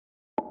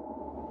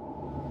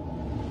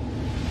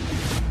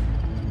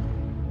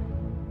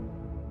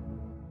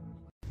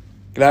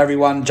G'day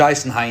everyone,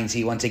 Jason Haines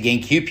here once again,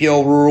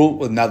 QPL Rural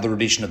with another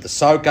edition of the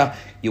Soaker,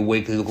 your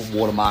weekly look at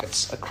water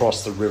markets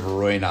across the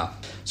Riverina.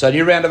 So a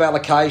new round of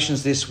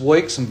allocations this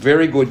week, some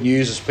very good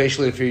news,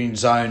 especially if you're in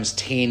zones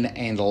 10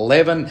 and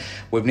 11.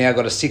 We've now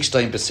got a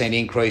 16%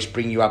 increase,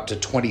 bringing you up to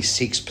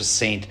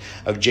 26%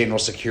 of general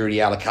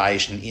security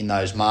allocation in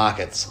those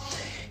markets.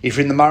 If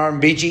you're in the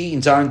Murrumbidgee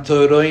in zone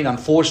 13,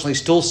 unfortunately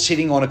still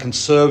sitting on a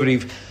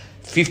conservative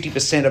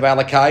 50% of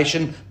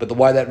allocation, but the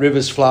way that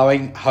river's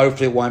flowing,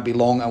 hopefully it won't be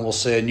long and we'll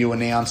see a new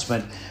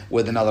announcement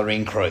with another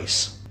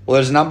increase. Well,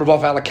 there's a number of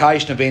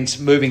off-allocation events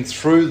moving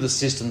through the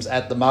systems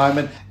at the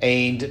moment,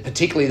 and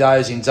particularly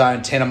those in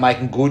Zone 10 are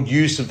making good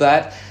use of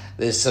that.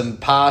 There's some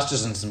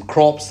pastures and some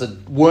crops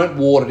that weren't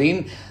watered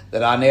in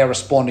that are now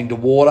responding to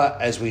water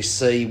as we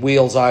see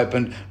wheels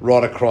open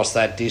right across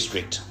that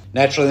district.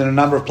 Naturally, in a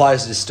number of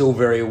places it's still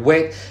very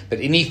wet, but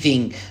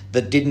anything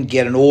that didn't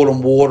get an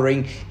autumn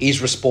watering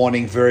is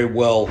responding very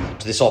well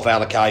to this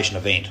off-allocation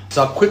event.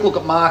 So a quick look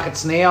at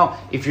markets now.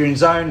 If you're in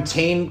Zone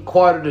 10,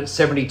 quoted at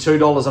 $72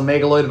 a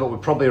megalitre, but we're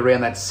probably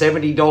around that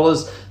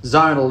 $70.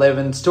 Zone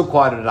 11, still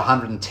quoted at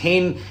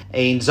 $110.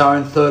 And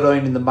Zone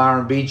 13 in the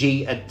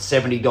Murrumbidgee at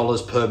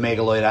 $70 per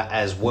megalitre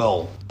as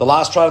well. The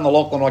last trade on the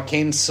Lachlan I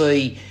can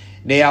see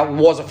now, it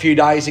was a few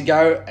days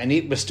ago, and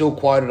it was still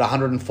quoted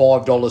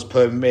 $105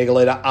 per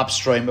megalitre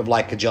upstream of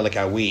Lake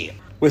Cajelico Weir.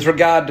 With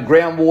regard to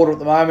groundwater at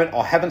the moment,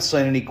 I haven't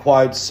seen any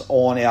quotes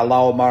on our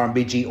lower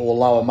Murrumbidgee or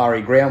lower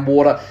Murray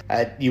groundwater.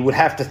 You would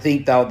have to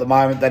think, though, at the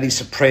moment that is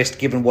suppressed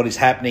given what is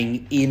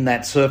happening in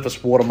that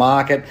surface water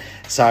market.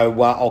 So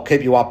I'll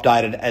keep you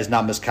updated as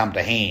numbers come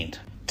to hand.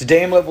 To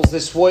dam levels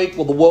this week,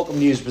 well, the welcome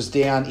news was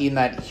down in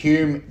that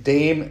Hume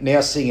Dam,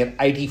 now sitting at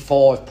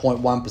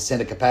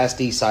 85.1% of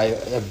capacity, so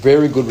a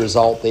very good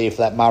result there for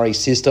that Murray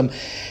system.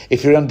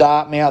 If you're on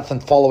Dartmouth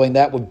and following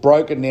that, we've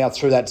broken now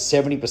through that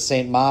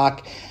 70%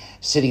 mark,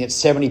 sitting at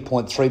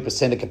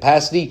 70.3% of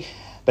capacity.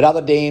 But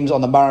other dams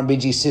on the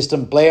Murrumbidgee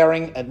system,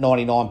 Blowering at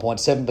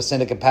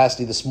 99.7% of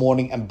capacity this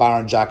morning and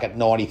Burrinjuck at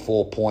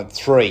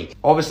 94.3%.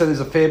 Obviously, there's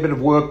a fair bit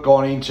of work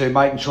gone into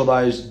making sure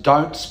those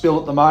don't spill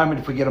at the moment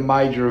if we get a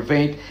major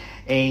event.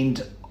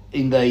 And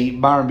in the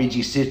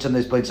Murrumbidgee system,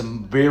 there's been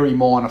some very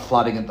minor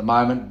flooding at the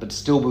moment, but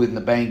still within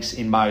the banks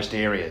in most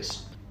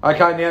areas.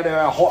 Okay, now to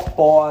our hot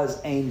buyers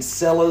and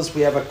sellers.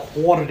 We have a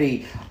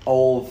quantity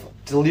of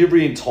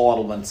delivery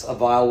entitlements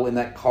available in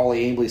that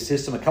Collie-Embley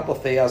system, a couple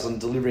of thousand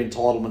delivery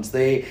entitlements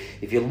there.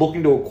 If you're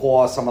looking to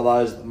acquire some of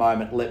those at the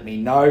moment, let me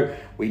know.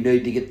 We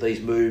need to get these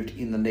moved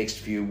in the next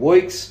few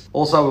weeks.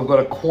 Also, we've got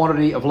a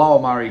quantity of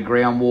Lower Murray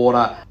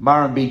groundwater,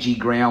 Murrumbidgee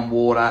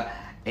groundwater,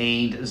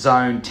 and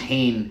Zone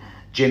 10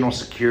 general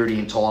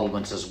security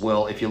entitlements as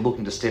well, if you're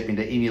looking to step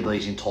into any of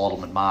these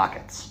entitlement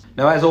markets.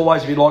 Now, as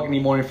always, if you'd like any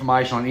more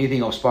information on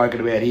anything I've spoken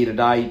about here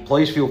today,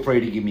 please feel free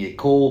to give me a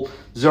call,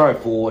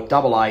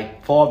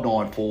 0488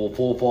 594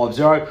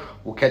 450.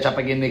 We'll catch up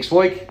again next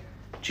week.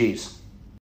 Cheers.